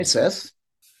Hi, Seth.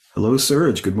 Hello,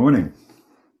 Serge. Good morning.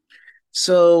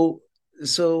 So,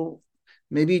 so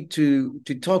maybe to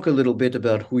talk a little bit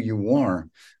about who you are,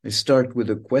 I start with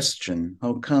a question.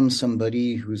 How come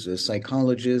somebody who's a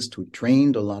psychologist, who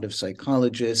trained a lot of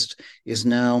psychologists, is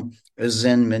now a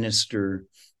Zen minister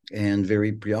and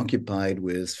very preoccupied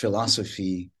with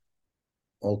philosophy,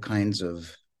 all kinds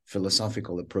of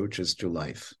philosophical approaches to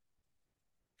life?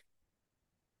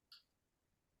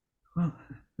 Well,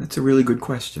 that's a really good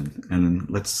question, and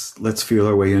let's feel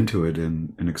our way into it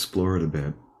and explore it a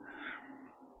bit.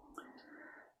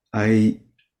 I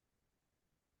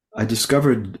I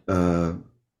discovered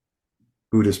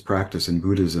Buddhist practice in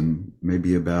Buddhism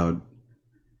maybe about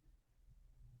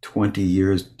 20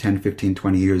 years, 10, 15,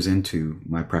 20 years into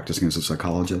my practicing as a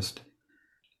psychologist,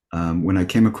 when I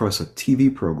came across a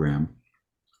TV program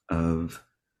of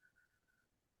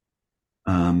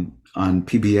on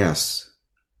PBS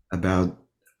about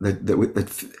that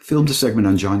filmed a segment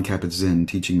on Jon Kabat-Zinn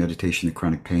teaching meditation to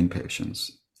chronic pain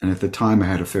patients. And at the time, I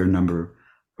had a fair number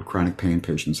of chronic pain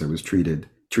patients I was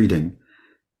treating,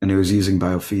 and I was using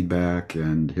biofeedback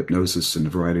and hypnosis and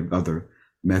a variety of other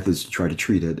methods to try to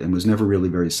treat it, and was never really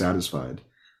very satisfied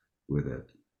with it.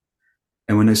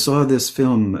 And when I saw this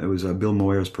film, it was a Bill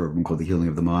Moyer's program called The Healing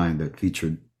of the Mind that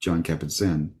featured Jon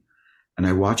Kabat-Zinn, and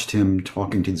I watched him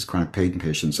talking to these chronic pain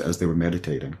patients as they were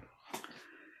meditating.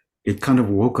 It kind of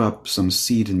woke up some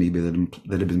seed in me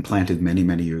that had been planted many,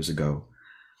 many years ago.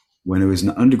 When I was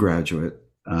an undergraduate,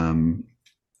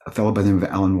 a fellow by the name of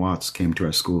Alan Watts came to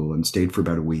our school and stayed for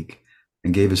about a week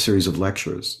and gave a series of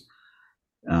lectures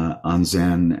on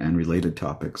Zen and related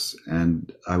topics.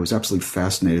 And I was absolutely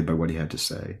fascinated by what he had to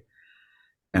say.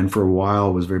 And for a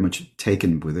while, was very much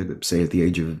taken with it. Say at the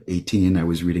age of 18, I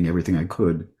was reading everything I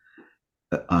could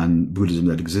on Buddhism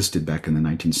that existed back in the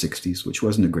 1960s, which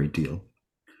wasn't a great deal.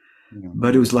 Yeah.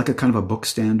 But it was like a kind of a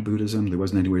bookstand Buddhism. There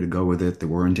wasn't anywhere to go with it. There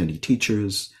weren't any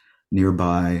teachers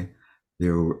nearby.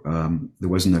 There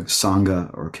wasn't a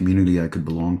sangha or a community I could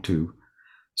belong to.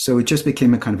 So it just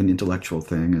became a kind of an intellectual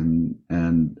thing.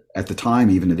 And at the time,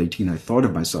 even at 18, I thought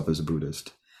of myself as a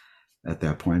Buddhist at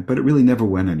that point, but it really never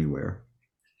went anywhere.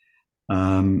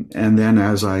 And then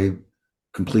as I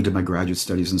completed my graduate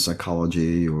studies in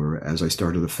psychology, or as I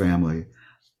started a family,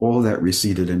 all that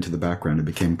receded into the background. It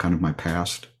became kind of my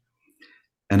past.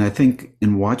 And I think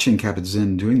in watching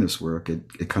Kabat-Zinn doing this work,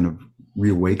 it kind of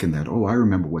reawakened that, oh, I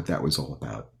remember what that was all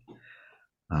about.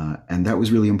 And that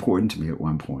was really important to me at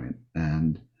one point.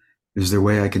 And is there a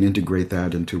way I can integrate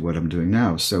that into what I'm doing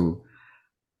now? So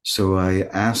I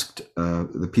asked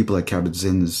the people at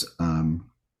Kabat-Zinn's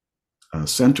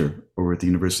center over at the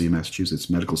University of Massachusetts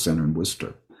Medical Center in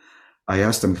Worcester. I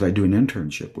asked them, could I do an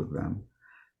internship with them?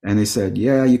 And they said,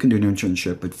 yeah, you can do an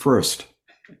internship, but first,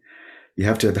 you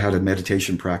have to have had a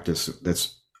meditation practice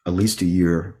that's at least a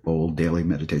year old, daily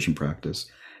meditation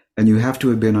practice. And you have to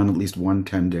have been on at least one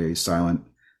 10-day silent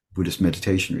Buddhist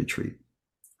meditation retreat.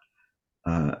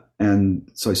 And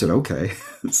so I said, okay.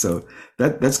 So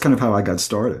that's kind of how I got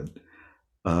started.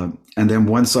 And then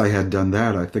once I had done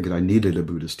that, I figured I needed a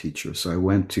Buddhist teacher. So I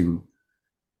went to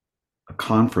a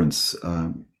conference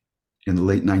in the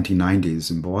late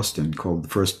 1990s in Boston called the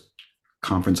First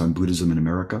Conference on Buddhism in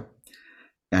America.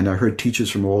 And I heard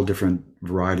teachers from all different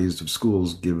varieties of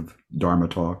schools give Dharma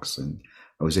talks, and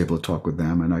I was able to talk with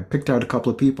them. And I picked out a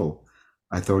couple of people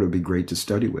I thought it would be great to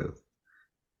study with.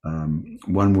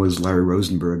 One was Larry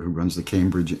Rosenberg, who runs the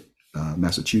Cambridge,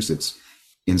 Massachusetts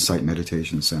Insight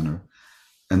Meditation Center.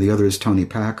 And the other is Tony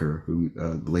Packer,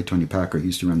 the late Tony Packer, he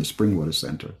used to run the Springwater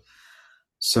Center.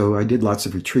 So I did lots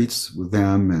of retreats with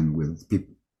them and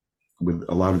with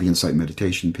a lot of the Insight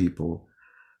Meditation people,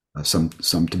 some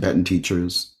Tibetan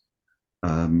teachers.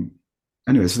 Um,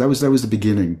 anyway, so that was the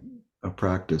beginning of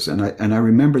practice, and I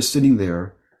remember sitting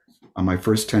there on my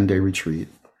first 10-day retreat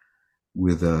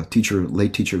with a teacher,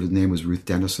 late teacher. His name was Ruth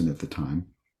Dennison at the time,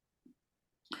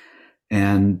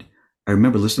 and I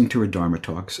remember listening to her Dharma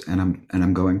talks, and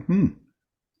I'm going,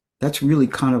 that's really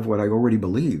kind of what I already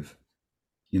believe,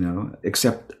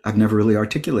 except I've never really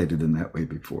articulated in that way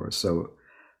before. So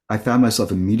I found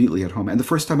myself immediately at home. And the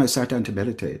first time I sat down to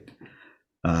meditate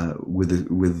with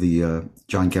the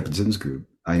Jon Kabat-Zinn's group,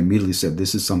 I immediately said,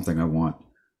 "This is something I want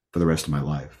for the rest of my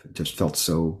life." It just felt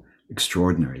so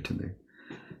extraordinary to me,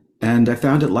 and I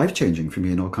found it life changing for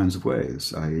me in all kinds of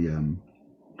ways.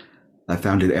 I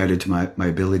found it added to my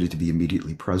ability to be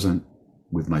immediately present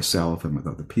with myself and with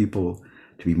other people,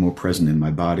 to be more present in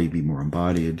my body, be more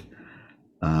embodied.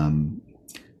 Um,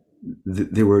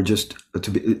 they were just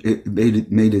it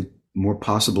made it more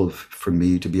possible for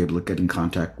me to be able to get in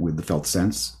contact with the felt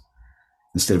sense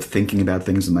instead of thinking about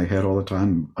things in my head all the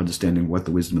time, understanding what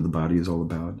the wisdom of the body is all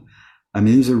about. I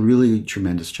mean, these are really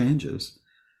tremendous changes.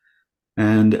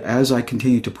 And as I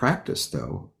continued to practice,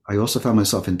 though, I also found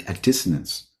myself at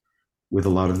dissonance with a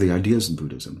lot of the ideas in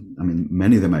Buddhism. I mean,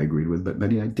 many of them I agreed with, but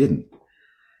many I didn't.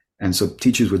 And so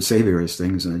teachers would say various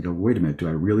things, and I go, wait a minute, do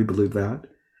I really believe that?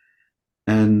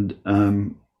 And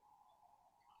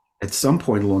at some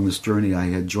point along this journey, I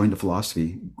had joined a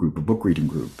philosophy group, a book reading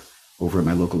group, over at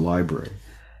my local library.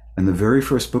 And the very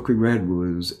first book we read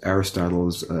was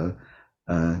Aristotle's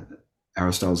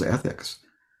Ethics.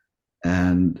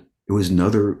 And it was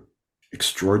another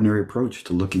extraordinary approach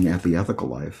to looking at the ethical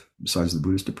life, besides the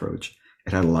Buddhist approach.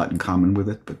 It had a lot in common with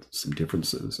it, but some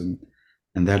differences. And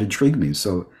that intrigued me.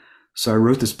 So I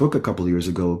wrote this book a couple of years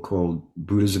ago called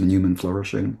Buddhism and Human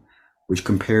Flourishing, which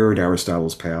compared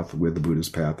Aristotle's path with the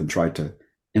Buddhist path and tried to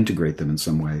integrate them in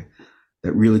some way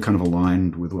that really kind of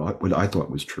aligned with what I thought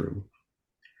was true.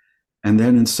 And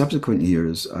then in subsequent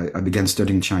years, I began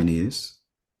studying Chinese.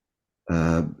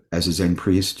 As a Zen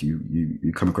priest,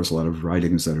 you come across a lot of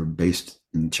writings that are based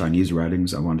in Chinese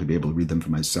writings. I wanted to be able to read them for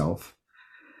myself.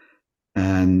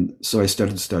 And so I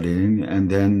started studying, and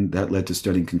then that led to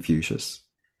studying Confucius.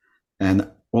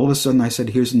 And all of a sudden I said,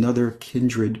 here's another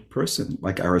kindred person,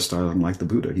 like Aristotle and like the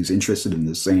Buddha. He's interested in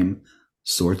the same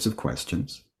sorts of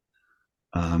questions.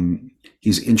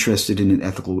 He's interested in an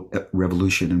ethical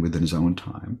revolution and within his own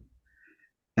time.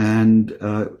 And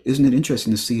isn't it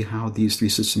interesting to see how these three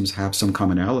systems have some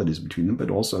commonalities between them,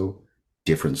 but also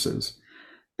differences?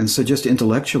 And so just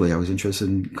intellectually, I was interested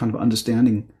in kind of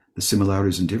understanding the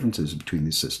similarities and differences between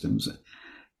these systems.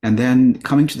 And then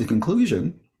coming to the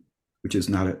conclusion, which is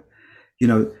not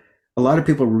a lot of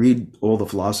people read all the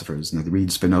philosophers, and they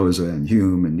read Spinoza and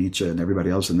Hume and Nietzsche and everybody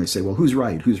else, and they say, well, who's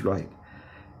right? Who's right?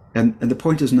 And the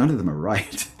point is, none of them are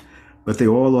right, but they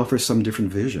all offer some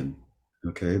different vision,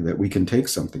 okay, that we can take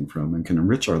something from and can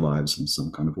enrich our lives in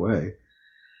some kind of way.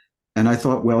 And I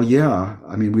thought, well, yeah,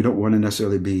 I mean, we don't want to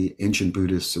necessarily be ancient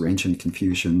Buddhists or ancient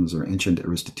Confucians or ancient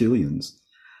Aristotelians,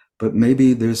 but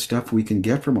maybe there's stuff we can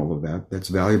get from all of that that's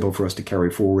valuable for us to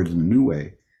carry forward in a new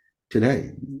way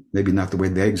today. Maybe not the way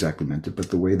they exactly meant it, but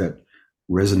the way that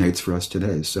resonates for us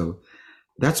today. So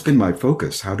that's been my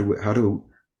focus. How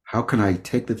can I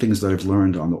take the things that I've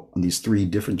learned on these three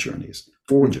different journeys,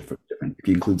 four different, if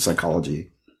you include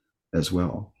psychology as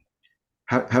well?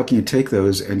 How can you take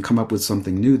those and come up with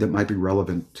something new that might be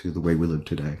relevant to the way we live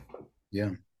today?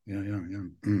 Yeah.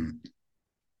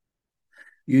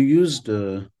 You used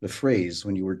the phrase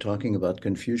when you were talking about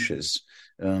Confucius,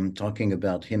 talking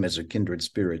about him as a kindred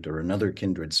spirit or another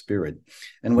kindred spirit.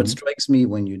 And what strikes me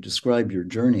when you describe your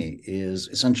journey is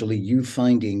essentially you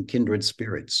finding kindred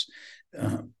spirits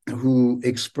who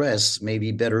express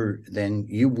maybe better than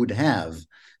you would have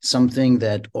something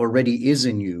that already is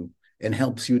in you and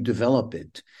helps you develop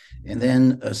it. And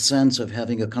then a sense of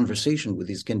having a conversation with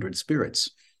these kindred spirits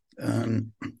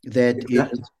that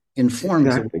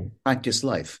informs the practice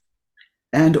life.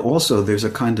 And also there's a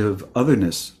kind of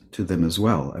otherness to them as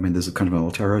well. I mean, there's a kind of an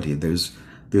alterity.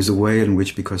 There's a way in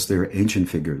which, because they're ancient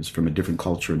figures from a different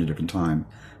culture and a different time,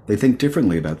 they think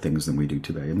differently about things than we do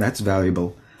today. And that's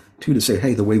valuable too, to say,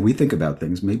 hey, the way we think about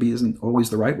things maybe isn't always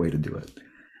the right way to do it.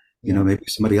 You know, maybe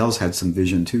somebody else had some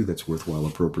vision too that's worthwhile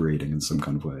appropriating in some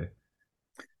kind of way.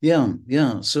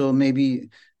 Yeah. So maybe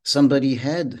somebody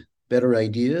had better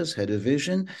ideas, had a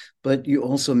vision, but you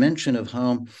also mentioned of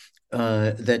how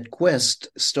that quest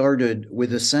started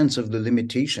with a sense of the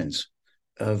limitations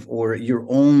of, or your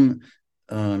own,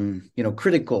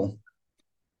 critical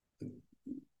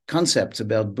concepts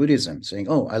about Buddhism, saying,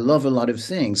 oh, I love a lot of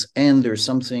things, and there's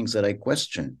some things that I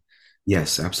question.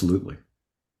 Yes, absolutely.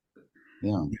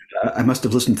 Yeah. I must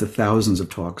have listened to thousands of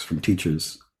talks from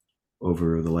teachers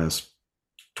over the last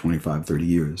 25, 30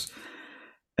 years.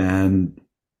 And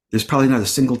there's probably not a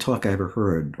single talk I ever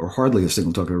heard, or hardly a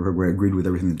single talk I ever heard, where I agreed with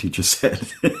everything the teacher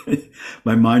said.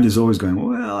 My mind is always going,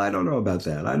 well, I don't know about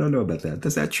that. I don't know about that.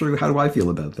 Is that true? How do I feel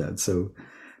about that? So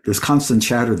there's constant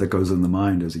chatter that goes in the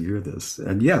mind as you hear this.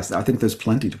 And yes, I think there's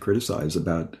plenty to criticize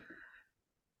about.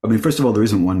 I mean, first of all, there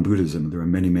isn't one Buddhism. There are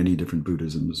many, many different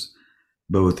Buddhisms,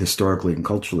 both historically and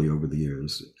culturally over the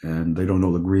years, and they don't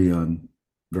all agree on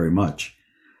very much.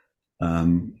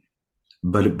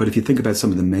 But if you think about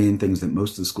some of the main things that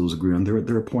most of the schools agree on, there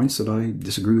are points that I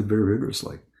disagree with very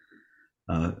vigorously.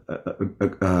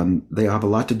 They have a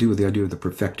lot to do with the idea of the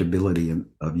perfectibility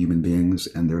of human beings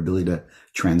and their ability to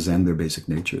transcend their basic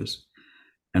natures.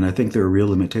 And I think there are real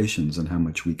limitations on how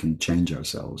much we can change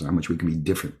ourselves, how much we can be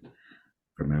different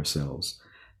from ourselves.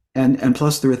 And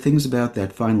plus, there are things about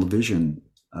that final vision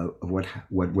of what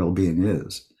well-being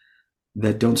is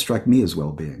that don't strike me as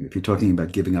well-being. If you're talking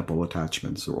about giving up all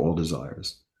attachments or all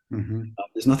desires, Mm-hmm.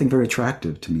 there's nothing very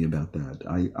attractive to me about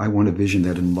that. I want a vision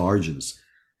that enlarges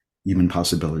human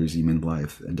possibilities, human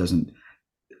life, and doesn't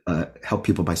help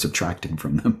people by subtracting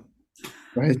from them.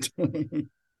 Right.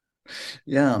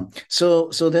 Yeah. So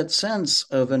that sense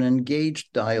of an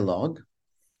engaged dialogue,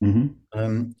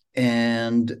 Mm-hmm.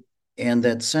 and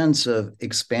that sense of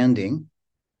expanding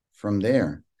from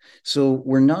there. So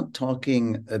we're not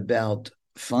talking about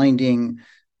finding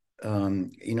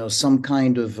some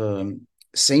kind of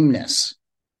sameness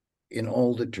in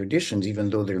all the traditions, even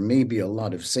though there may be a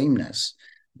lot of sameness,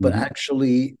 but Mm-hmm.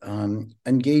 actually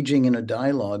engaging in a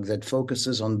dialogue that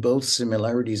focuses on both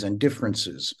similarities and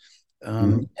differences,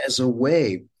 Mm-hmm. as a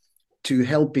way to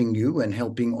helping you and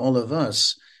helping all of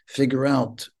us figure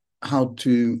out how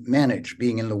to manage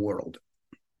being in the world.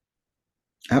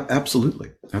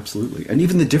 Absolutely, absolutely. And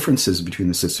even the differences between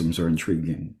the systems are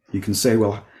intriguing. You can say,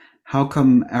 well, how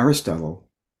come Aristotle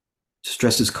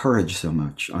stresses courage so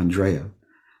much, Andrea,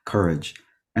 courage,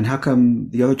 and how come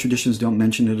the other traditions don't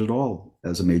mention it at all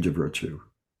as a major virtue?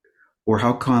 Or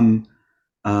how come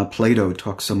Plato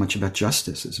talks so much about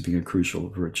justice as being a crucial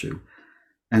virtue,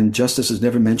 and justice is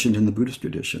never mentioned in the Buddhist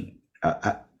tradition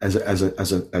as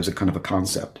a kind of a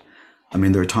concept? I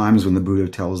mean, there are times when the Buddha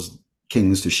tells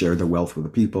kings to share their wealth with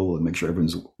the people and make sure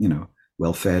everyone's,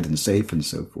 well fed and safe and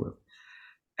so forth.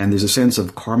 And there's a sense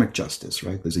of karmic justice,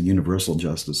 right? There's a universal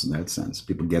justice in that sense.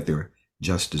 People get their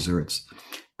just deserts.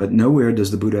 But nowhere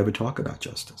does the Buddha ever talk about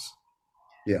justice.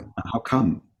 Yeah. How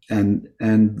come? And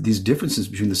these differences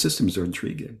between the systems are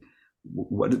intriguing.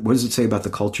 What does it say about the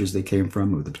cultures they came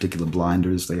from, or the particular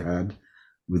blinders they had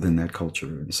within that culture,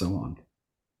 and so on?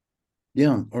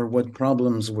 Yeah. Or what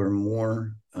problems were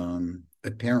more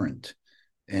apparent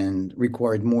and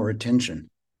required more attention.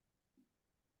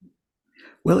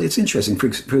 Well, it's interesting. For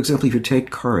example, if you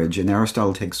take courage, and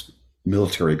Aristotle takes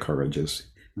military courage as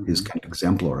his Mm-hmm. kind of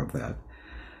exemplar of that,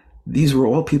 these were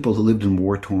all people who lived in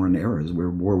war-torn eras where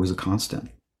war was a constant.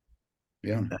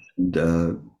 Yeah. And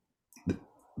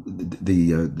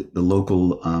the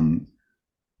local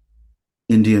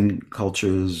Indian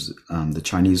cultures, the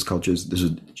Chinese cultures.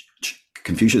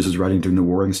 Confucius is writing during the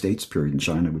Warring States period in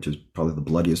China, which is probably the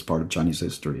bloodiest part of Chinese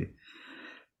history.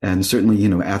 And certainly,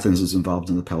 Athens is involved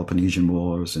in the Peloponnesian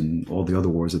Wars and all the other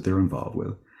wars that they're involved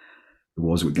with, the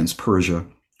wars against Persia.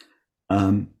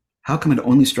 How come it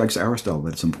only strikes Aristotle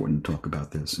that it's important to talk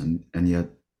about this, and yet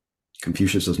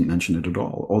Confucius doesn't mention it at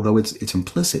all? Although it's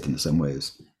implicit in some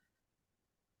ways.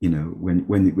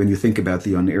 When you think about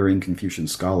the unerring Confucian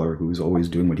scholar who's always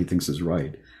doing what he thinks is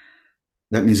right,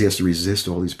 that means he has to resist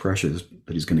all these pressures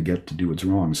that he's going to get to do what's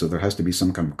wrong. So there has to be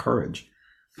some kind of courage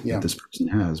Yeah. that this person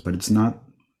has, but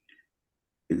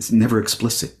it's never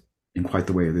explicit in quite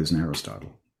the way it is in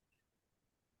Aristotle.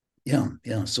 Yeah.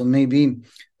 Yeah. So maybe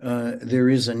there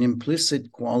is an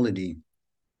implicit quality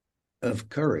of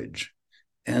courage.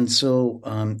 And so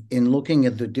in looking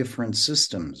at the different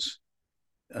systems,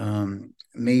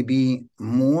 maybe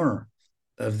more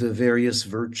of the various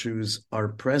virtues are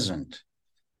present,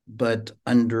 but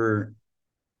under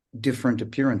different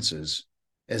appearances.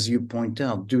 As you point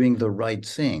out, doing the right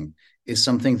thing is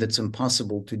something that's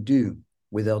impossible to do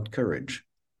without courage.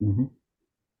 Mm-hmm.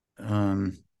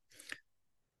 Um,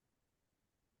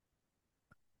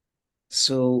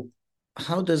 so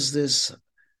how does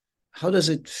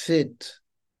it fit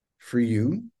for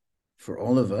you, for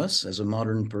all of us as a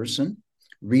modern person,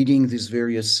 reading these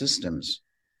various systems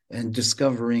and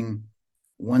discovering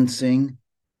one thing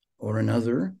or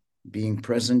another, being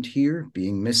present here,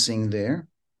 being missing there?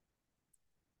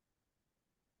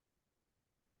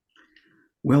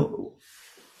 Well,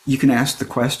 you can ask the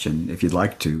question, if you'd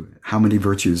like to, how many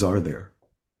virtues are there?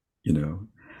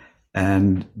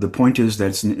 And the point is that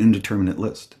it's an indeterminate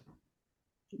list.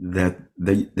 That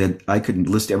I could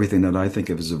list everything that I think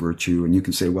of as a virtue, and you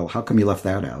can say, well, how come you left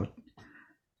that out?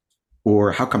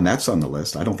 Or how come that's on the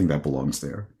list? I don't think that belongs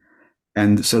there.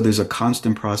 And so there's a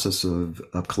constant process of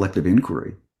collective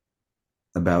inquiry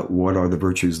about what are the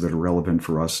virtues that are relevant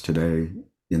for us today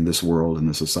in this world, in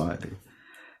this society.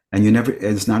 And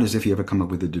it's not as if you ever come up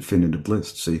with a definitive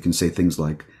list. So you can say things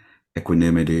like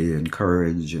equanimity and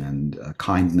courage and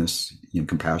kindness,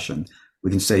 compassion.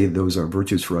 We can say those are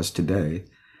virtues for us today,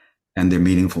 and they're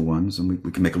meaningful ones. And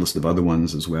we can make a list of other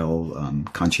ones as well,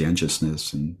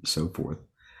 conscientiousness and so forth.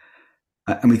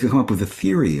 And we can come up with a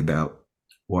theory about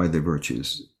why they're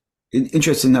virtues.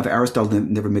 Interesting enough, Aristotle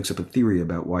never makes up a theory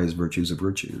about why his virtues are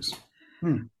virtues.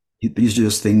 These are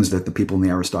just things that the people in the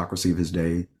aristocracy of his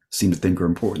day seem to think are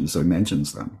important, so he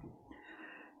mentions them.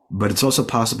 But it's also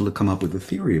possible to come up with a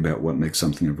theory about what makes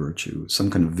something a virtue,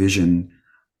 some kind of vision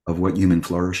of what human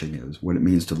flourishing is, what it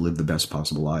means to live the best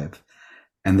possible life.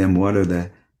 And then what are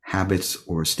the habits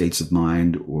or states of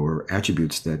mind or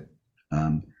attributes that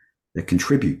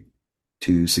contribute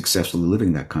to successfully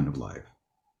living that kind of life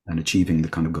and achieving the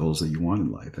kind of goals that you want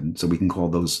in life. And so we can call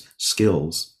those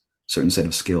skills, certain set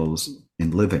of skills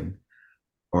in living,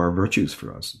 are virtues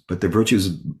for us. But they're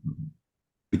virtues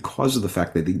because of the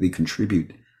fact that they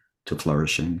contribute to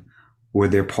flourishing, or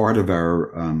they're part of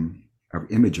our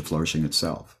image of flourishing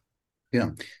itself.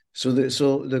 Yeah. So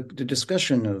the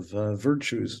discussion of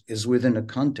virtues is within a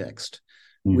context,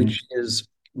 Mm-hmm. which is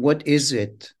what is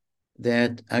it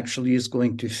that actually is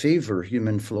going to favor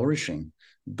human flourishing,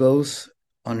 both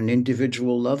on an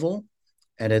individual level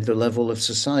and at the level of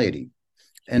society.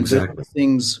 And those Exactly.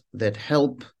 things that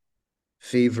help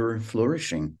favor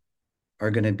flourishing are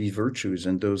going to be virtues,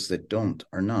 and those that don't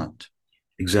are not.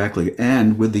 Exactly.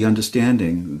 And with the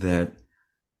understanding that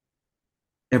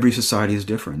every society is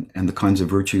different and the kinds of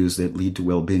virtues that lead to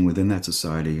well-being within that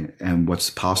society and what's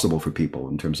possible for people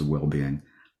in terms of well-being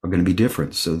are going to be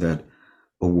different, so that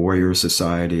a warrior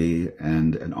society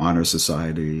and an honor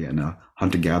society and a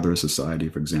hunter-gatherer society,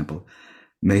 for example,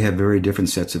 may have very different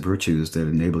sets of virtues that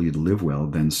enable you to live well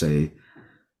than, say,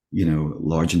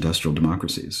 large industrial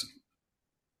democracies.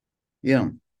 Yeah,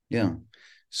 yeah.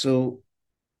 So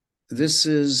this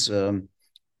is an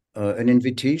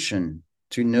invitation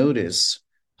to notice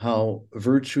how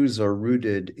virtues are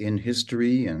rooted in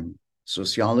history and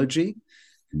sociology,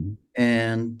 Mm-hmm.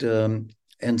 and um,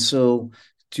 and so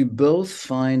to both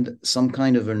find some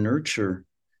kind of a nurture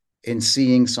in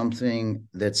seeing something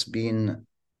that's been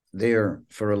there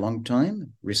for a long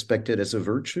time, respected as a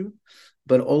virtue,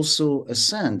 but also a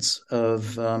sense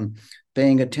of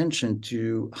paying attention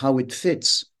to how it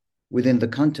fits within the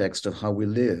context of how we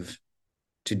live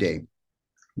today.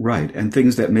 Right. And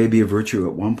things that may be a virtue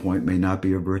at one point may not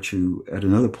be a virtue at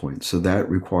another point. So that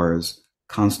requires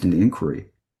constant inquiry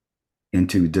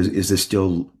into, is this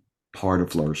still part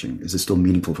of flourishing? Is this still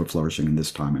meaningful for flourishing in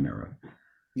this time and era?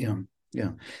 Yeah,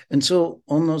 yeah. And so,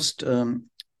 almost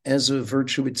as a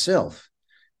virtue itself,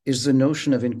 is the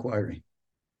notion of inquiry.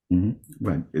 Mhm.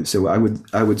 Right. So I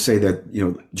would say that,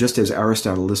 just as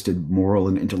Aristotle listed moral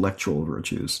and intellectual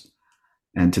virtues,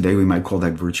 and today we might call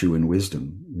that virtue and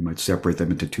wisdom. We might separate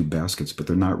them into two baskets, but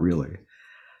they're not really.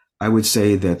 I would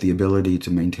say that the ability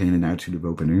to maintain an attitude of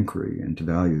open inquiry into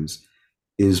values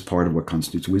is part of what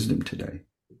constitutes wisdom today.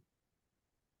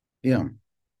 Yeah,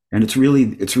 And it's really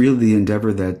the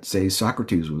endeavor that, say,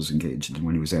 Socrates was engaged in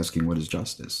when he was asking what is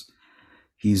justice.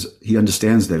 He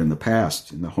understands that in the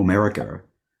past, in the Homeric era,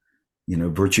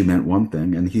 virtue meant one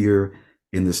thing, and here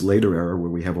in this later era where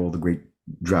we have all the great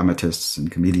dramatists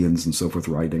and comedians and so forth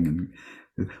writing,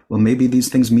 and well, maybe these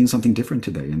things mean something different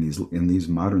today in these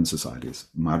modern societies,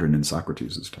 modern in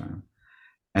Socrates' time.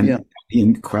 yeah, And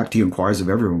he inquires of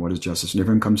everyone what is justice, and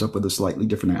everyone comes up with a slightly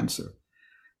different answer.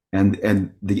 And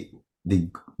the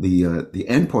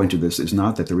end point of this is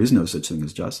not that there is no such thing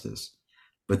as justice,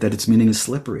 but that its meaning is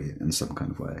slippery in some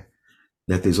kind of way.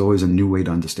 That there's always a new way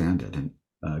to understand it, and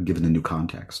given a new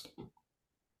context.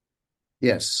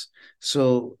 yes.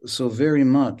 So very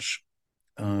much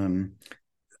um,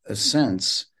 a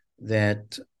sense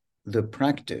that the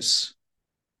practice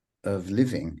of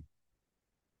living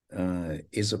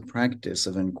is a practice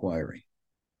of inquiry,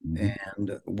 Mm-hmm.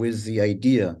 and with the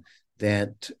idea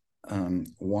that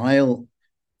while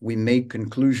we make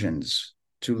conclusions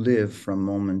to live from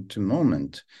moment to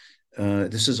moment,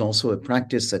 this is also a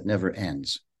practice that never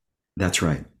ends. That's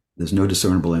right. There's no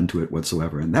discernible end to it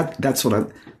whatsoever, and that's what I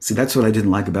see. That's what I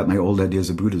didn't like about my old ideas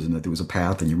of Buddhism, that there was a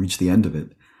path and you reach the end of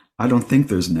it. I don't think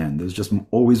there's an end. There's just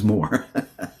always more.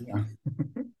 Yeah.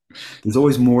 There's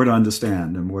always more to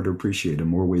understand and more to appreciate and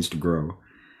more ways to grow.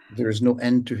 There is no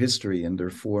end to history, and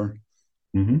therefore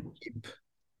Mm-hmm. keep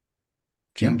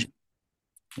Yeah, changing.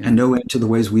 Yeah. and no end to the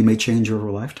ways we may change over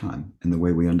a lifetime in the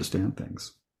way we understand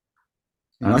things.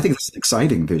 And I Yeah. think it's an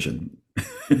exciting vision.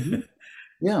 Mhm.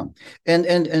 Yeah,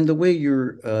 and the way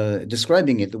you're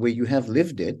describing it, the way you have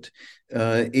lived it,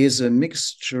 is a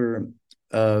mixture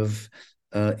of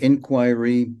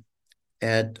inquiry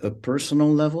at a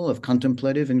personal level, of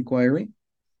contemplative inquiry,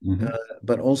 Mm-hmm. uh,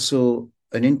 but also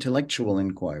an intellectual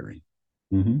inquiry.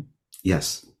 Mm-hmm.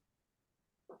 Yes.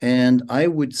 And I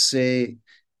would say,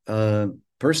 uh,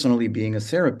 personally, being a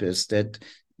therapist, that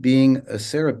being a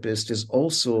therapist is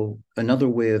also another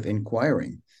way of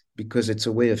inquiring, because it's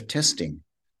a way of testing,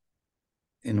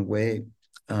 in a way,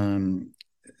 um,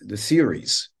 the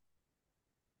theories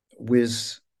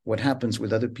with what happens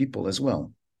with other people as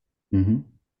well. Mm-hmm.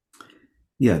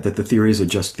 Yeah, that the theories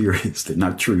are just theories, they're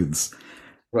not truths.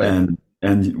 Right.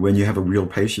 And when you have a real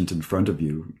patient in front of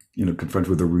you, confronted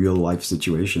with a real life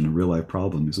situation, a real life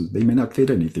problem, they may not fit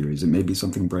any theories. It may be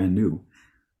something brand new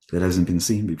that hasn't been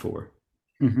seen before.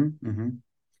 Hmm.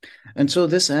 And so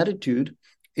this attitude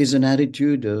is an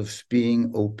attitude of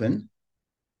being open,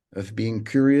 of being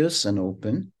curious and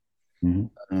open, Mm-hmm.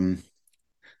 um,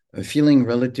 of feeling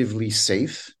relatively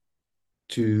safe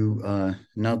to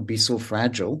not be so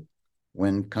fragile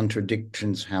when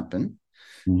contradictions happen.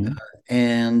 Mm-hmm.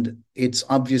 And it's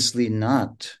obviously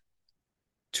not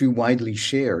too widely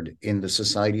shared in the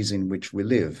societies in which we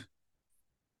live.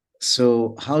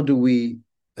 So, how do we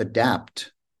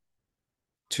adapt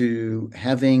to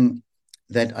having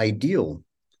that ideal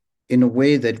in a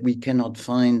way that we cannot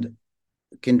find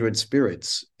kindred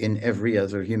spirits in every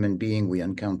other human being we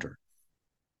encounter?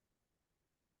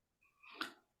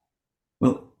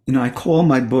 Well, I call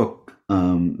my book,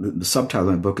 the subtitle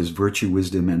of my book is Virtue,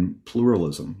 Wisdom, and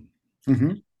Pluralism.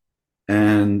 Mm-hmm.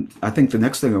 And I think the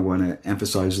next thing I want to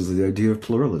emphasize is the idea of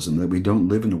pluralism, that we don't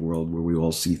live in a world where we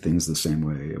all see things the same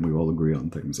way and we all agree on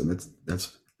things. And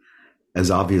that's as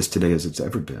obvious today as it's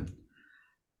ever been.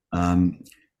 Um,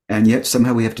 and yet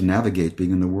somehow we have to navigate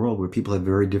being in a world where people have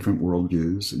very different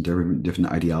worldviews and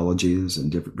different ideologies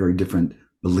and very different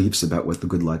beliefs about what the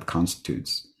good life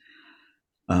constitutes.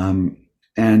 Um,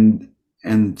 and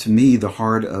and to me, the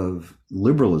heart of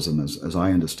liberalism, as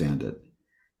I understand it,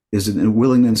 is a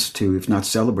willingness to, if not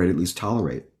celebrate, at least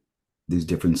tolerate these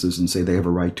differences and say they have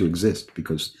a right to exist,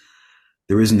 because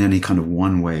there isn't any kind of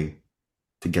one way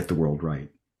to get the world right.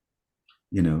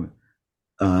 You know,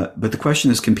 but the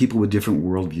question is, can people with different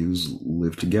worldviews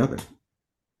live together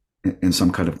in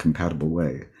some kind of compatible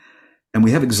way? And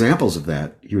we have examples of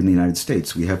that here in the United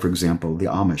States. We have, for example, the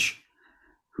Amish,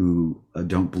 who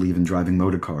don't believe in driving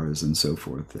motor cars and so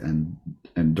forth, and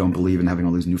don't believe in having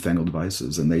all these newfangled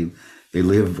devices. And they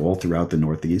live all throughout the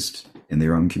Northeast in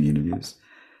their own communities.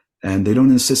 And they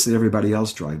don't insist that everybody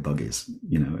else drive buggies.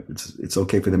 It's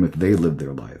okay for them if they live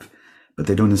their life, but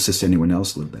they don't insist anyone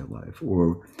else live their life.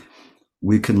 Or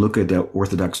we can look at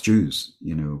Orthodox Jews,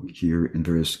 here in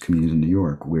various communities in New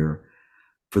York, where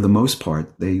for the most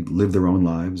part, they live their own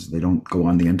lives. They don't go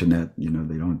on the internet.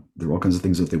 There are all kinds of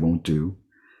things that they won't do.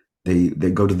 They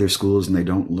go to their schools and they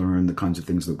don't learn the kinds of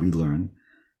things that we learn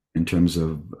in terms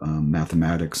of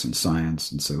mathematics and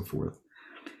science and so forth.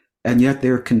 And yet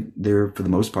they're for the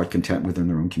most part content within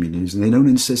their own communities, and they don't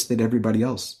insist that everybody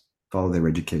else follow their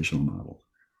educational model.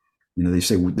 They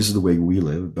say, well, this is the way we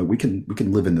live, but we can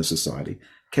live in this society.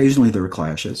 Occasionally there are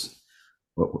clashes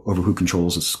over who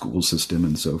controls the school system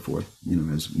and so forth,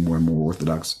 as more and more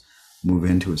Orthodox move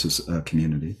into a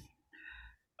community.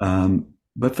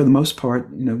 But for the most part,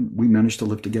 we manage to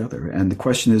live together. And the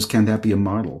question is, can that be a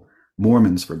model?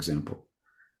 Mormons, for example,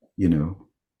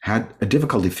 had a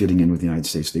difficulty fitting in with the United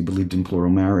States. They believed in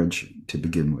plural marriage to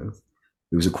begin with.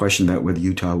 There was a question about whether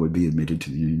Utah would be admitted to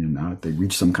the Union or not. They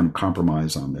reached some kind of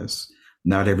compromise on this.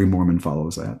 Not every Mormon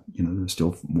follows that. There's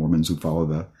still Mormons who follow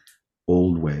the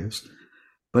old ways.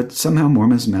 But somehow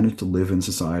Mormons manage to live in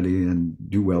society and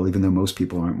do well, even though most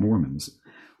people aren't Mormons.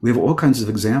 We have all kinds of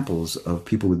examples of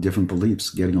people with different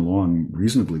beliefs getting along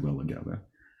reasonably well together.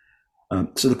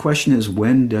 So the question is,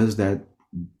 when does that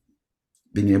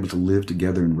being able to live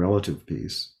together in relative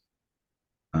peace,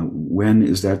 when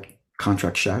is that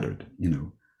contract shattered?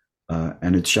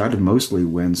 And it's shattered mostly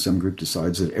when some group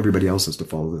decides that everybody else has to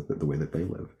follow the way that they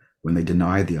live, when they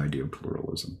deny the idea of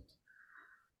pluralism.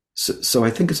 So I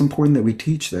think it's important that we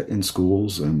teach that in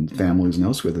schools and families and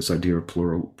elsewhere, this idea of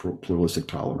pluralistic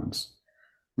tolerance.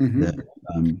 Mm-hmm.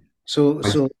 That, so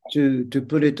to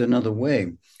put it another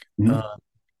way,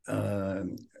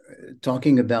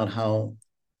 talking about how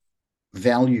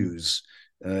values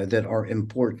that are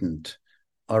important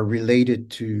are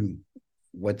related to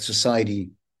what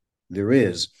society there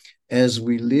is. As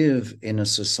we live in a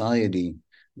society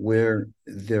where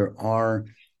there are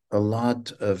a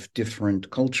lot of different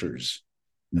cultures,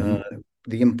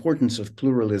 the importance of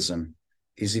pluralism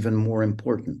is even more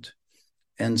important.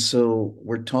 And so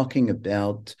we're talking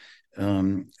about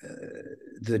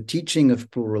the teaching of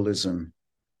pluralism,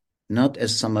 not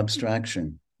as some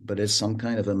abstraction, but as some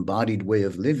kind of embodied way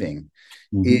of living,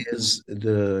 is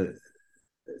the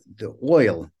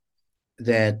oil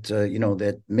that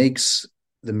that makes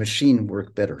the machine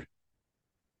work better.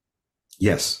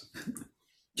 Yes,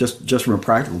 just from a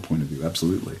practical point of view,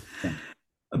 absolutely, Yeah.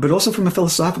 but also from a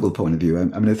philosophical point of view. I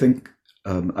mean, I think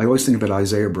I always think about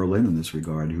Isaiah Berlin in this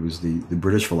regard, who was the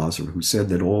British philosopher who said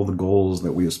that all the goals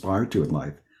that we aspire to in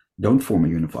life don't form a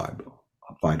unified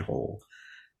whole.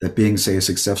 That being, say, a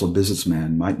successful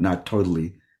businessman might not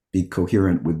totally be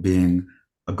coherent with being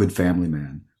a good family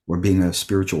man or being a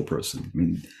spiritual person. I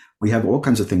mean, we have all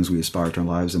kinds of things we aspire to in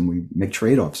our lives, and we make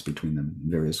trade-offs between them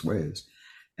in various ways.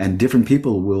 And different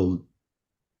people will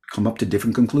come up to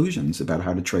different conclusions about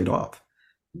how to trade off.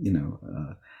 You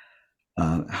know,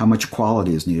 how much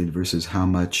equality is needed versus how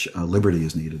much liberty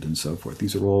is needed, and so forth.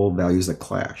 These are all values that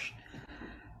clash.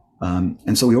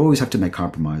 And so we always have to make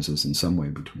compromises in some way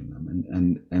between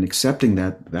them, and accepting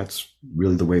that that's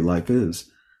really the way life is,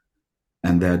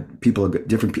 and that people are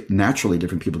different. Naturally,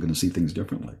 different people are going to see things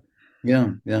differently.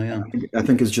 Yeah, yeah, yeah. I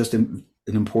think it's just an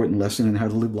important lesson in how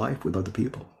to live life with other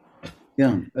people.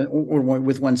 Yeah, or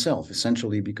with oneself,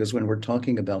 essentially, because when we're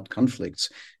talking about conflicts,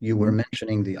 you were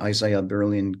mentioning the Isaiah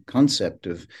Berlin concept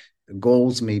of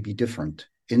goals may be different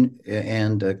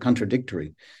and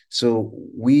contradictory. So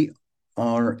we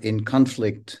are in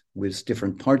conflict with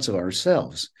different parts of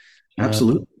ourselves. Uh,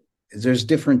 Absolutely. there's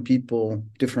different people,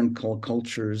 different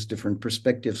cultures, different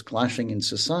perspectives clashing in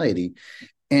society.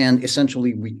 And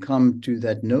essentially, we come to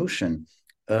that notion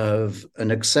of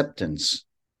an acceptance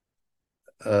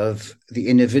of the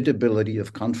inevitability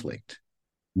of conflict.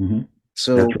 Mm-hmm. That's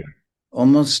So right.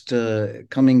 almost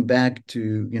coming back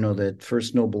to, that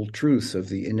first noble truth of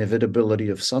the inevitability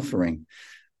of suffering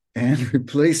and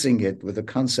replacing it with the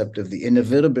concept of the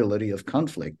inevitability of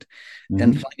conflict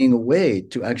and Mm-hmm. finding a way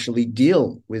to actually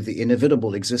deal with the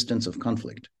inevitable existence of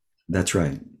conflict. That's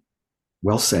right.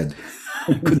 Well said.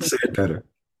 Couldn't say it better.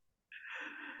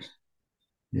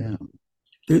 Yeah.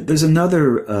 Yeah. There's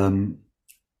another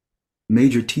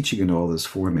major teaching in all this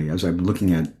for me as I'm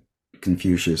looking at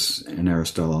Confucius and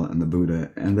Aristotle and the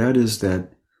Buddha, and that is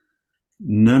that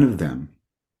none of them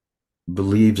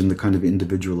believed in the kind of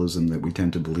individualism that we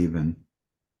tend to believe in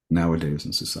nowadays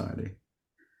in society.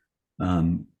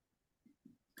 Um,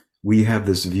 we have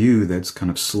this view that's kind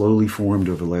of slowly formed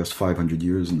over the last 500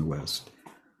 years in the West.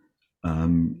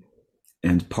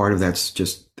 And part of that's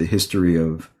just the history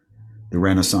of the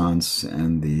Renaissance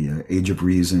and the Age of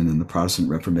Reason and the Protestant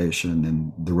Reformation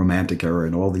and the Romantic era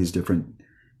and all these different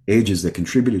ages that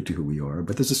contributed to who we are.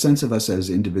 But there's a sense of us as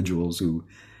individuals who,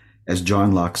 as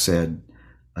John Locke said,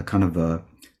 kind of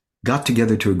got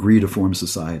together to agree to form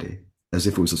society as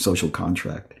if it was a social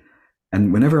contract.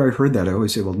 And whenever I heard that, I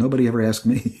always say, well, nobody ever asked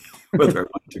me whether I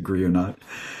wanted to agree or not.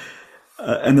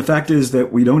 And the fact is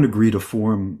that we don't agree to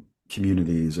form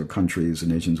communities or countries or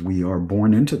nations. We are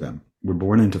born into them. We're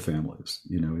born into families.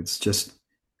 It's just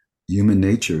human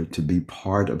nature to be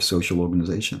part of social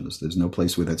organizations. There's no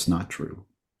place where that's not true.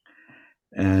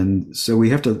 And so we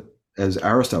have to, as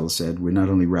Aristotle said, we're not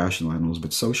only rational animals,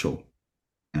 but social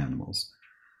animals.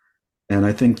 And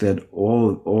I think that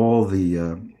all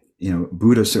the,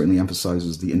 Buddha certainly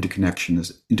emphasizes the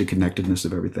interconnectedness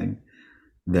of everything,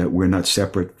 that we're not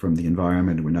separate from the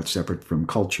environment, we're not separate from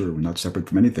culture, we're not separate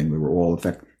from anything, we're all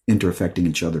inter-affecting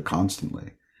each other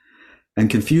constantly. And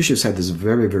Confucius had this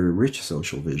very, very rich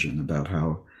social vision about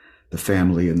how the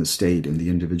family and the state and the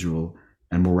individual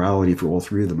and morality for all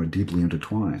three of them are deeply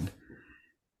intertwined.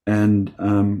 And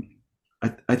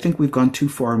I think we've gone too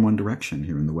far in one direction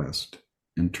here in the West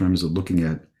in terms of looking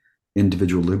at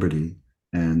individual liberty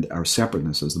and our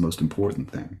separateness as the most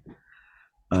important thing.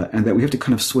 And that we have to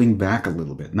kind of swing back a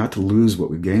little bit, not to lose what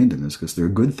we've gained in this, because there are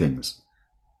good things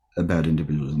about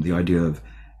individualism. The idea of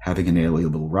having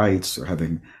inalienable rights or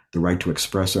having the right to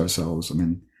express ourselves. I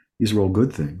mean, these are all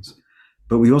good things.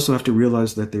 But we also have to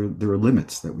realize that there are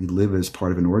limits, that we live as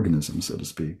part of an organism, so to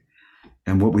speak.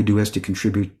 And what we do has to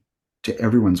contribute to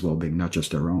everyone's well-being, not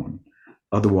just our own.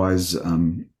 Otherwise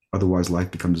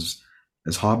life becomes,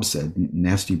 as Hobbes said,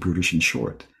 nasty, brutish, and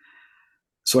short.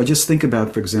 So I just think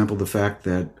about, for example, the fact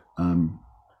that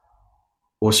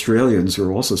Australians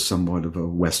are also somewhat of a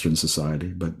Western society,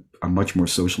 but are much more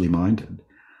socially minded.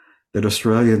 That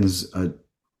Australians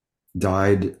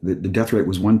died, the death rate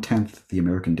was 1/10 the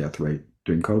American death rate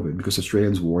during COVID because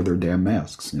Australians wore their damn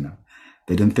masks.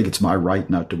 They didn't think it's my right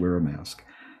not to wear a mask.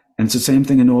 And it's the same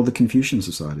thing in all the Confucian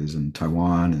societies in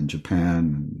Taiwan and Japan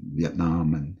and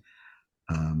Vietnam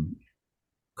and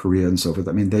Korea and so forth.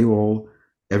 I mean,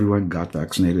 everyone got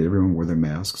vaccinated, everyone wore their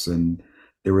masks, and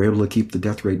they were able to keep the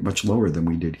death rate much lower than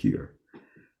we did here.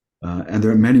 And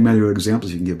there are many, many other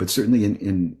examples you can give, but certainly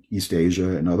in East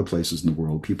Asia and other places in the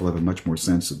world, people have a much more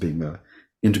sense of being an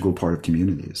integral part of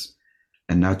communities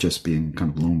and not just being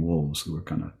kind of lone wolves who are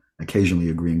kind of occasionally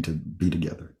agreeing to be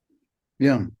together.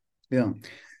 Yeah, yeah.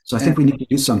 So I And think we need to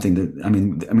do something that, I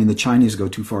mean, the Chinese go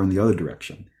too far in the other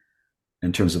direction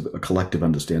in terms of a collective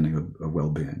understanding of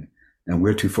well-being. And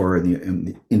we're too far in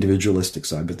the individualistic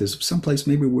side, but there's some place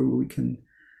maybe where we can,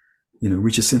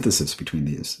 reach a synthesis between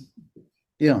these.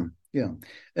 yeah, yeah.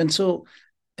 And so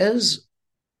as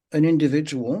an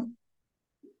individual,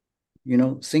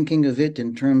 thinking of it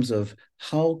in terms of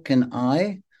how can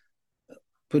I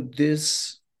put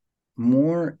this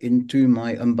more into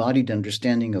my embodied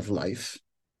understanding of life.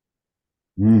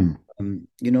 Mm. Um,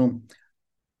 you know,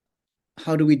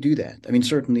 how do we do that? I mean,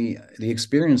 certainly the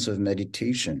experience of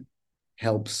meditation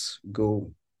helps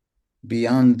go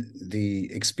beyond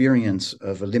the experience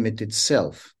of a limited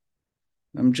self.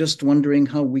 I'm just wondering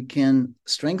how we can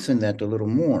strengthen that a little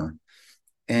more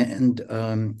and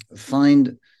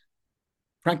find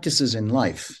practices in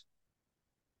life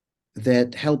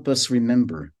that help us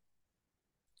remember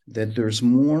that there's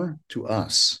more to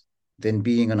us than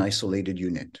being an isolated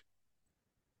unit.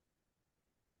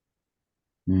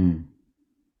 Mm.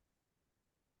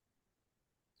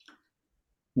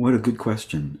 What a good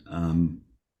question.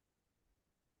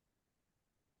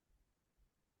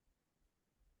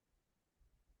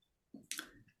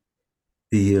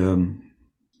 The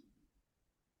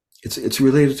it's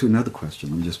related to another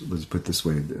question. Let's put it this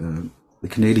way. The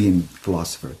Canadian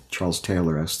philosopher Charles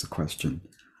Taylor asked the question,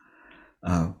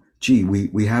 gee,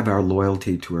 we have our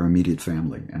loyalty to our immediate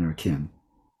family and our kin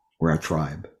or our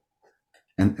tribe.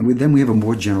 Then we have a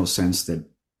more general sense that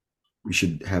we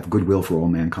should have goodwill for all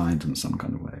mankind in some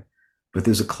kind of way. But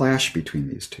there's a clash between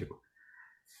these two.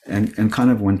 And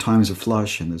kind of when times are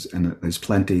flush and there's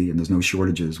plenty and there's no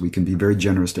shortages, we can be very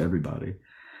generous to everybody.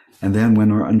 And then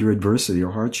when we're under adversity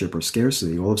or hardship or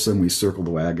scarcity, all of a sudden we circle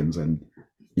the wagons and,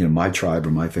 my tribe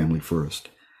or my family first.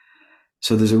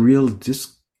 So there's a real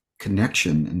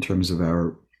disconnection in terms of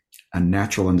a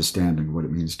natural understanding of what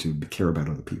it means to care about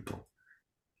other people.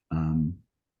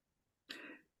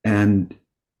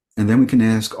 And then we can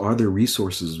ask, are there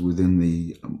resources within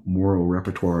the moral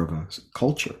repertoire of a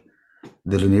culture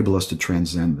that enable us to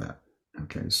transcend that?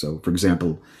 Okay, so for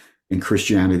example, in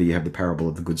Christianity, you have the parable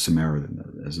of the Good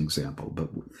Samaritan as an example, but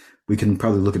we can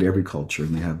probably look at every culture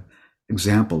and they have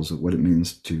examples of what it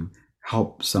means to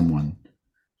help someone.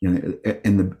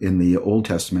 In the Old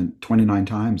Testament, 29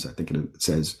 times, I think it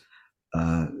says,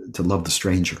 to love the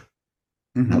stranger,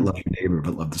 not love your neighbor,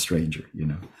 but love the stranger,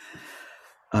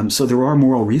 So there are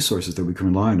moral resources that we can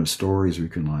rely on, or stories we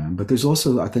can rely on, but there's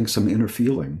also, I think, some inner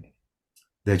feeling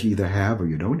that you either have or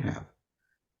you don't have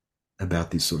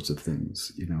about these sorts of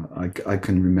things. I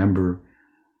can remember,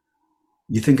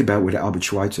 you think about what Albert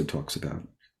Schweitzer talks about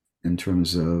in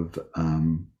terms of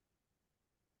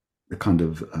the kind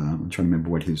of, I'm trying to remember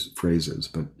what his phrase is,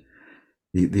 but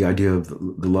the idea of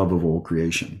the love of all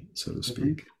creation, so to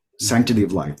speak. Mm-hmm. Sanctity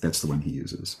of life, that's the one he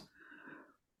uses.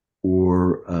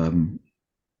 Or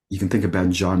you can think about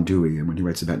John Dewey and when he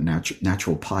writes about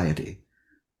natural piety,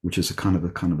 which is a kind of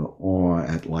awe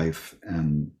at life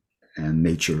and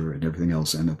nature and everything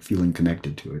else, and a feeling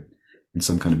connected to it in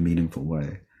some kind of meaningful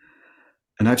way.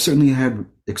 And I've certainly had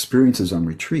experiences on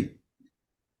retreat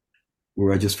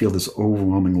where I just feel this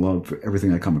overwhelming love for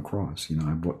everything I come across.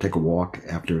 I take a walk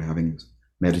after having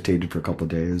meditated for a couple of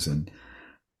days, and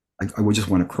I would just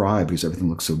want to cry because everything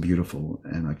looks so beautiful,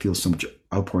 and I feel so much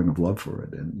outpouring of love for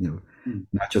it. And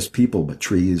not just people, but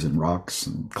trees and rocks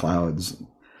and clouds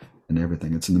and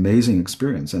everything. It's an amazing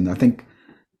experience, and I think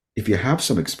if you have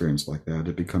some experience like that,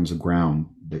 it becomes a ground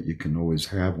that you can always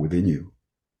have within you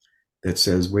that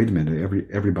says, wait a minute,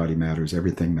 everybody matters,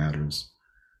 everything matters.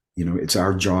 It's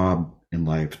our job in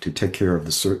life to take care of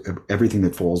everything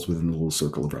that falls within the little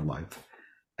circle of our life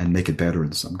and make it better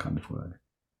in some kind of way.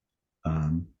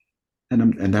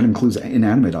 And that includes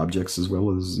inanimate objects as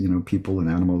well as, people and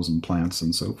animals and plants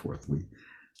and so forth. We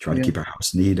try to keep our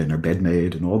house neat and our bed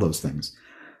made and all those things.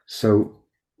 So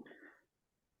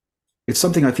it's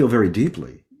something I feel very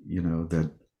deeply,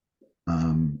 that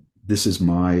this is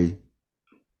my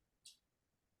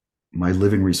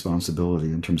living responsibility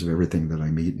in terms of everything that I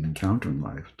meet and encounter in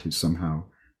life to somehow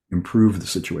improve the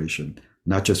situation,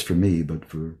 not just for me, but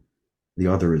for the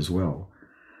other as well.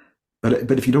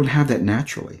 But if you don't have that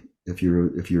naturally, if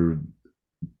you're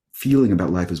feeling about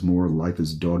life as more life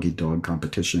is dog eat dog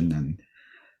competition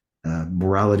and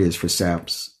morality is for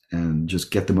saps and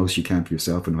just get the most you can for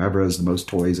yourself, and whoever has the most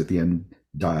toys at the end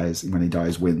dies, when he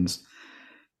dies wins.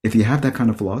 If you have that kind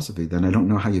of philosophy, then I don't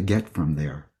know how you get from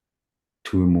there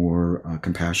to a more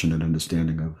compassionate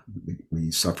understanding of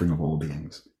the suffering of all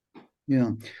beings.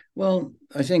 Yeah. Well,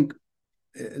 I think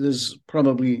there's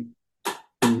probably,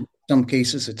 in some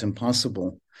cases, it's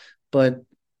impossible. But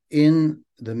in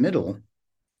the middle,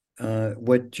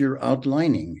 what you're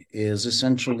outlining is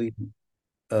essentially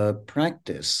a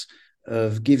practice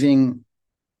of giving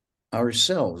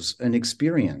ourselves an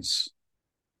experience,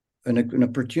 an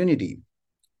opportunity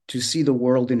to see the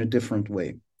world in a different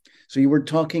way. So you were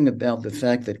talking about the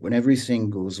fact that when everything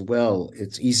goes well,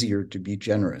 it's easier to be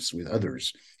generous with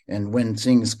others. And when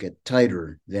things get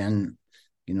tighter, then,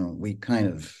 we kind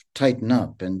of tighten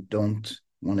up and don't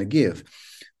want to give.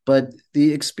 But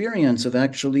the experience of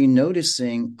actually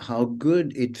noticing how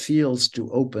good it feels to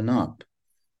open up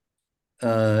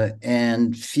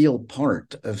and feel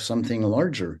part of something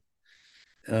larger,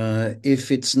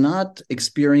 if it's not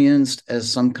experienced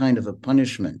as some kind of a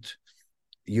punishment,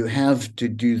 you have to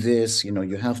do this,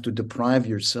 you have to deprive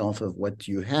yourself of what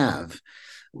you have,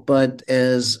 but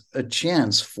as a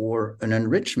chance for an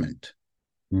enrichment,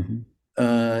 Mm-hmm.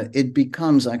 it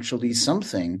becomes actually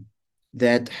something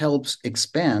that helps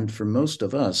expand for most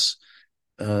of us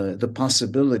the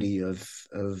possibility of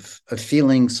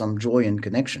feeling some joy and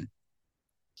connection.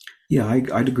 Yeah,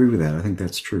 I'd agree with that. I think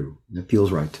that's true. It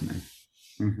feels right to me.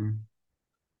 Mm-hmm.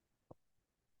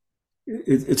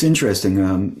 It's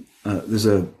interesting. There's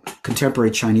a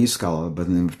contemporary Chinese scholar by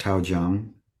the name of Tao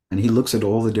Jiang, and he looks at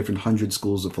all the different 100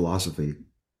 schools of philosophy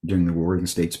during the Warring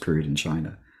States period in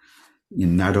China.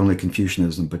 Not only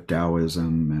Confucianism, but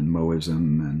Taoism and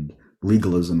Moism and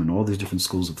legalism and all these different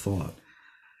schools of thought.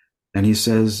 And he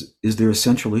says, is there a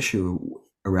central issue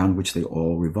around which they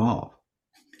all revolve?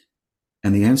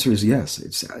 And the answer is yes.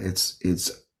 It's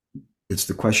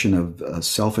the question of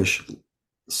selfish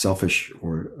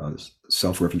or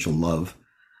self-referential love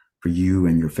for you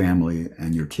and your family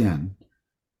and your kin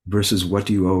versus what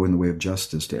do you owe in the way of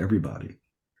justice to everybody.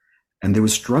 And they were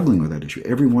struggling with that issue.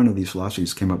 Every one of these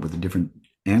philosophies came up with a different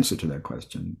answer to that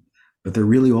question, but they're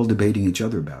really all debating each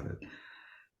other about it.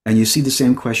 And you see the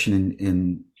same question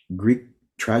in Greek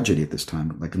tragedy at this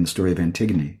time, like in the story of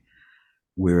Antigone,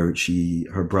 where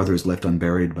her brother is left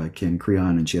unburied by King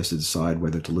Creon, and she has to decide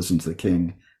whether to listen to the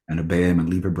king and obey him and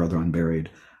leave her brother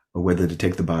unburied, or whether to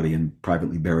take the body and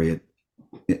privately bury it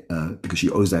because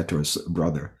she owes that to her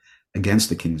brother against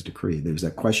the king's decree. There's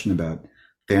that question about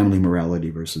family morality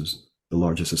versus the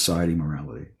larger society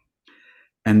morality.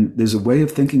 And there's a way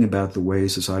of thinking about the way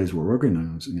societies were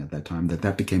organizing at that time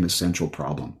that became a central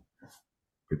problem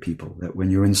for people, that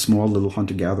when you're in small little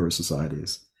hunter-gatherer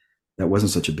societies, that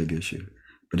wasn't such a big issue.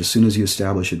 But as soon as you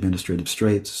establish administrative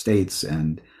states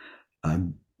and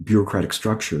bureaucratic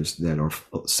structures that are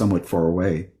somewhat far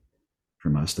away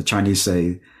from us, the Chinese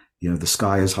say, the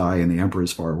sky is high and the emperor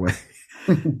is far away.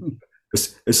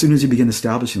 As soon as you begin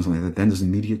establishing something like that, then there's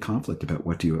immediate conflict about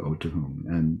what do you owe to whom.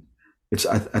 And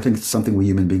I think it's something we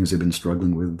human beings have been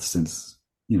struggling with since,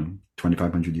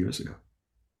 2,500 years ago.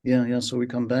 Yeah. So we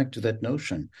come back to that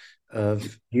notion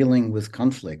of dealing with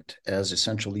conflict as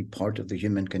essentially part of the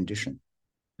human condition.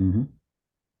 Mm-hmm.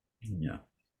 Yeah.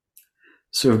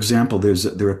 So, example,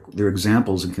 there are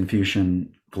examples in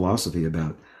Confucian philosophy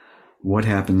about what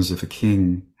happens if a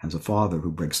king has a father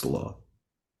who breaks the law.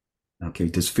 Okay,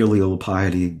 does filial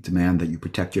piety demand that you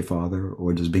protect your father,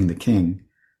 or does being the king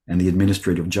and the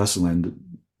administrator of justice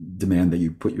demand that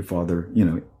you put your father,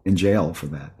 in jail for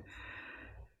that?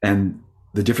 And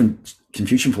the different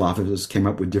Confucian philosophers came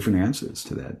up with different answers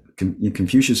to that.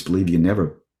 Confucius believed you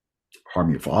never harm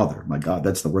your father. My God,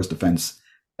 that's the worst offense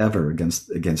ever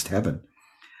against heaven.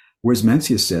 Whereas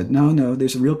Mencius said, no,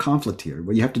 there's a real conflict here.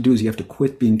 What you have to do is you have to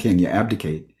quit being king, you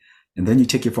abdicate, and then you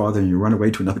take your father and you run away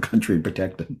to another country and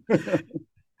protect him.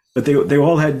 But they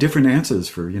all had different answers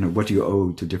for, what do you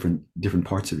owe to different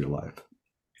parts of your life.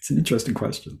 It's an interesting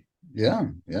question. Yeah.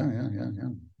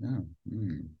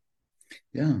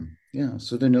 Mm. Yeah.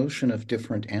 So the notion of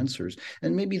different answers,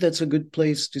 and maybe that's a good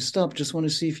place to stop. Just want to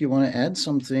see if you want to add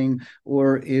something,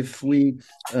 or if we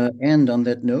end on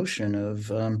that notion of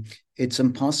it's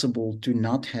impossible to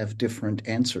not have different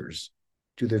answers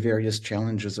to the various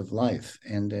challenges of life,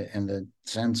 and the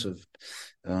sense of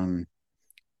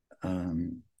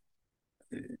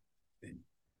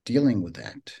dealing with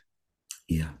that.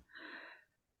 Yeah.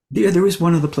 There is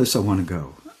one other place I want to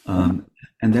go.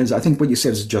 And I think what you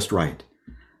said is just right.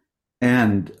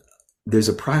 And there's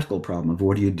a practical problem of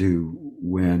what do you do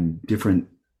when different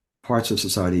parts of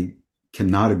society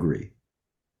cannot agree?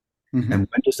 Mm-hmm. And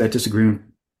when does that disagreement,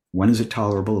 when is it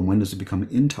tolerable and when does it become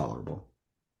intolerable?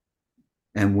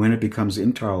 And when it becomes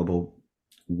intolerable,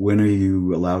 when are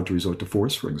you allowed to resort to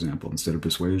force, for example, instead of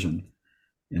persuasion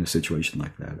in a situation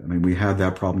like that? I mean, we had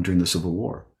that problem during the Civil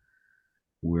War,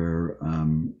 where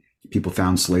people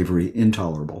found slavery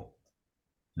intolerable,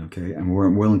 okay, and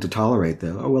weren't willing to tolerate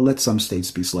that. Oh, well, let some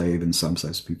states be slave and some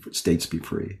states be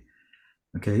free,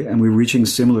 okay? And we're reaching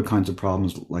similar kinds of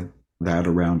problems like that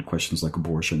around questions like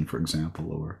abortion, for example,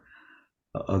 or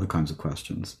other kinds of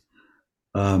questions.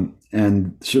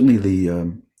 And certainly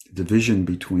the division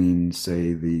between,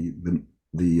 say, the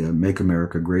Make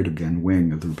America Great Again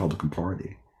wing of the Republican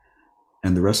Party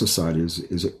And the rest of society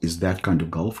is that kind of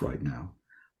gulf right now,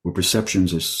 where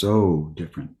perceptions are so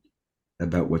different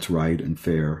about what's right and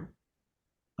fair,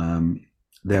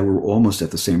 that we're almost at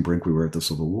the same brink we were at the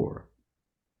Civil War.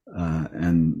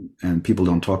 And people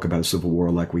don't talk about a civil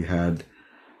war like we had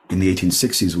in the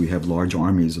 1860s. We have large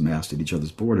armies amassed at each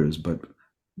other's borders, but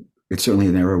it's certainly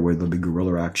an era where there'll be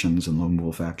guerrilla actions and lone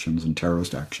wolf actions and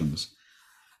terrorist actions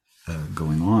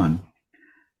going on.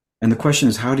 And the question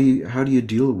is, how do you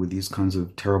deal with these kinds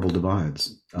of terrible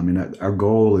divides? I mean, our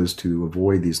goal is to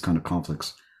avoid these kind of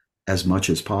conflicts as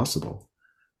much as possible,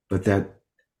 but that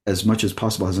as much as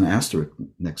possible has an asterisk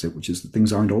next to it, which is that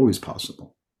things aren't always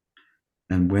possible.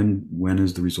 And when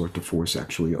is the resort to force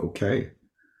actually okay?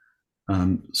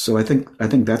 So I think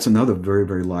that's another very,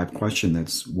 very live question.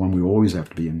 That's one we always have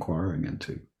to be inquiring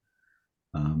into.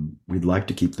 We'd like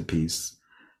to keep the peace.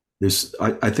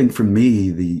 I think for me,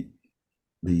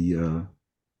 the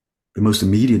most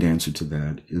immediate answer to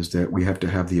that is that we have to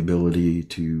have the ability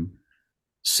to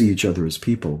see each other as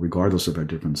people, regardless of our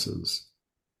differences,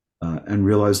 and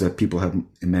realize that people have,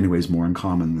 in many ways, more in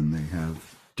common than they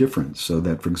have difference. So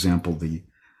that, for example, the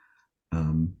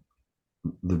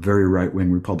very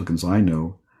right-wing Republicans I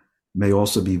know may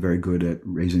also be very good at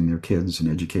raising their kids and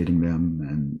educating them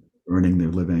and earning their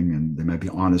living, and they might be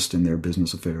honest in their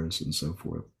business affairs and so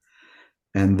forth.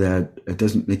 And that it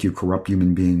doesn't make you a corrupt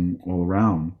human being all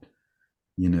around,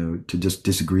 to just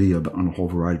disagree on a whole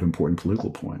variety of important political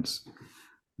points.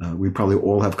 We probably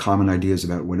all have common ideas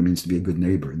about what it means to be a good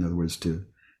neighbor. In other words,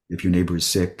 if your neighbor is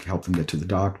sick, help them get to the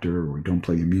doctor, or don't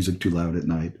play your music too loud at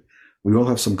night. We all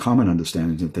have some common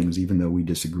understandings of things, even though we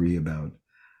disagree about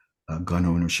gun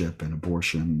ownership and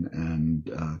abortion and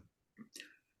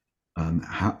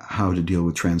how to deal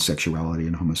with transsexuality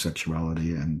and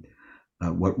homosexuality and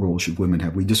what role should women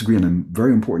have. We disagree on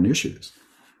very important issues.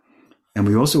 And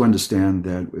we also understand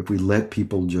that if we let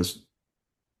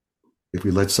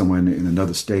someone in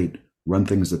another state run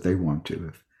things that they want to,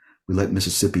 if we let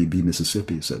Mississippi be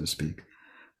Mississippi, so to speak,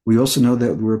 we also know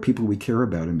that there are people we care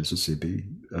about in Mississippi,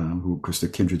 who, of course, they're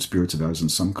kindred spirits of ours in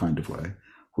some kind of way,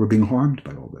 who are being harmed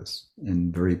by all this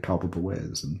in very palpable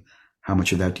ways. And how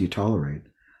much of that do you tolerate?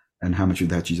 And how much of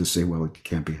that you just say, well, it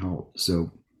can't be helped?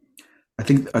 So I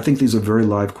think these are very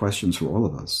live questions for all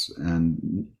of us.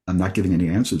 And I'm not giving any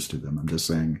answers to them. I'm just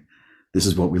saying this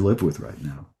is what we live with right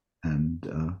now.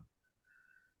 And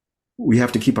we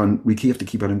have to keep on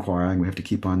inquiring. We have to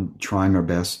keep on trying our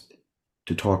best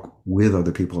to talk with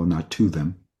other people and not to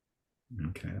them.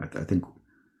 Okay, I think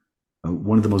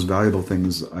one of the most valuable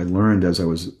things I learned as I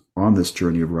was on this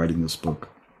journey of writing this book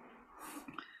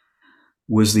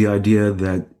was the idea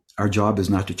that our job is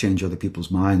not to change other people's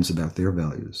minds about their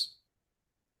values,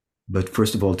 but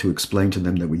first of all, to explain to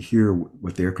them that we hear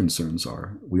what their concerns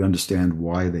are. We understand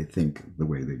why they think the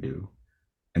way they do.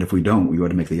 And if we don't, we ought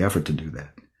to make the effort to do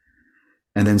that.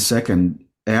 And then second,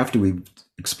 after we've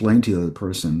explained to the other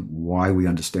person why we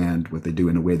understand what they do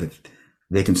in a way that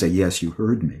they can say, yes, you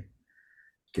heard me.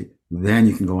 Okay. Then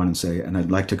you can go on and say, and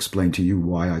I'd like to explain to you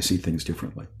why I see things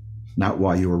differently, not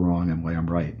why you were wrong and why I'm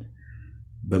right.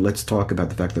 But let's talk about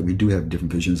the fact that we do have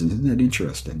different visions, and isn't that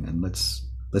interesting? And let's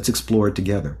explore it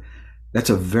together. That's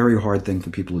a very hard thing for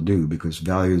people to do, because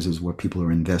values is what people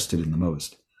are invested in the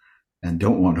most and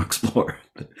don't want to explore.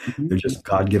 They're just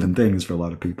God-given things for a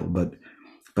lot of people. But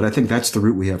I think that's the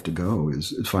route we have to go,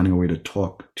 is finding a way to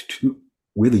talk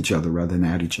with each other rather than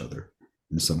at each other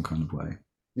in some kind of way.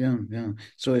 Yeah.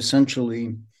 So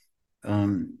essentially,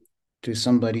 to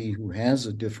somebody who has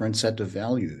a different set of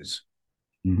values,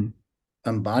 mm-hmm.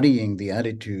 embodying the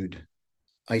attitude,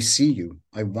 I see you,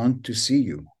 I want to see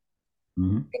you,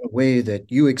 mm-hmm. in a way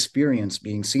that you experience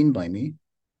being seen by me.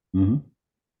 Mm-hmm.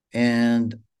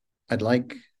 And I'd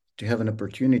like to have an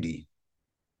opportunity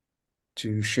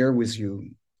to share with you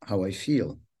how I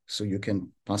feel, so you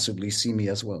can possibly see me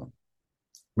as well.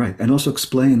 Right. And also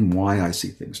explain why I see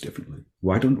things differently.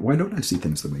 Why don't I see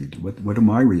things the way you do? What are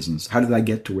my reasons? How did I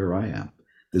get to where I am?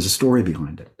 There's a story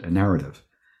behind it, a narrative.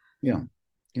 Yeah.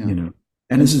 And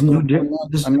this is no different.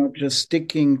 I'm not just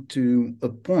sticking to a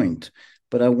point,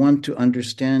 but I want to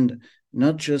understand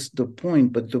not just the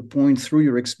point, but the point through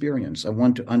your experience. I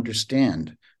want to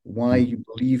understand why you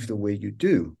believe the way you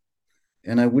do.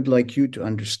 And I would like you to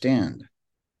understand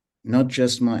not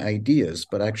just my ideas,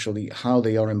 but actually why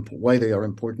they are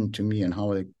important to me and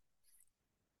how I.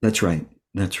 That's right.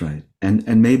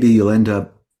 And maybe you'll end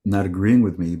up not agreeing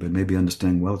with me, but maybe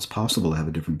understanding, well, it's possible to have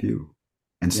a different view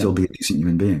and still be a decent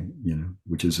human being,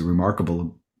 which is a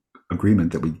remarkable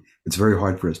agreement that it's very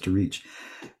hard for us to reach.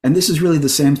 And this is really the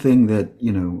same thing that,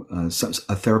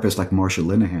 a therapist like Marsha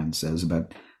Linehan says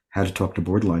about how to talk to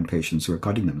borderline patients who are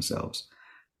cutting themselves.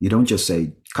 You don't just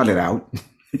say, cut it out.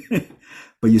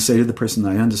 But you say to the person,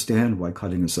 I understand why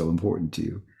cutting is so important to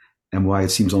you and why it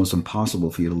seems almost impossible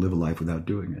for you to live a life without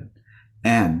doing it.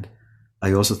 And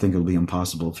I also think it'll be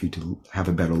impossible for you to have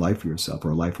a better life for yourself or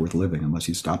a life worth living unless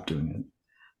you stop doing it.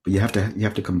 But you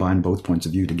have to combine both points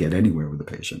of view to get anywhere with a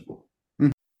patient.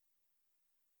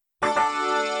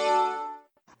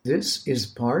 This is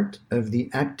part of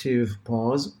the Active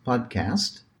Pause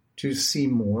podcast. To see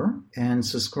more and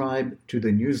subscribe to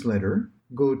the newsletter,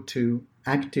 go to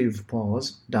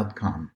activepause.com.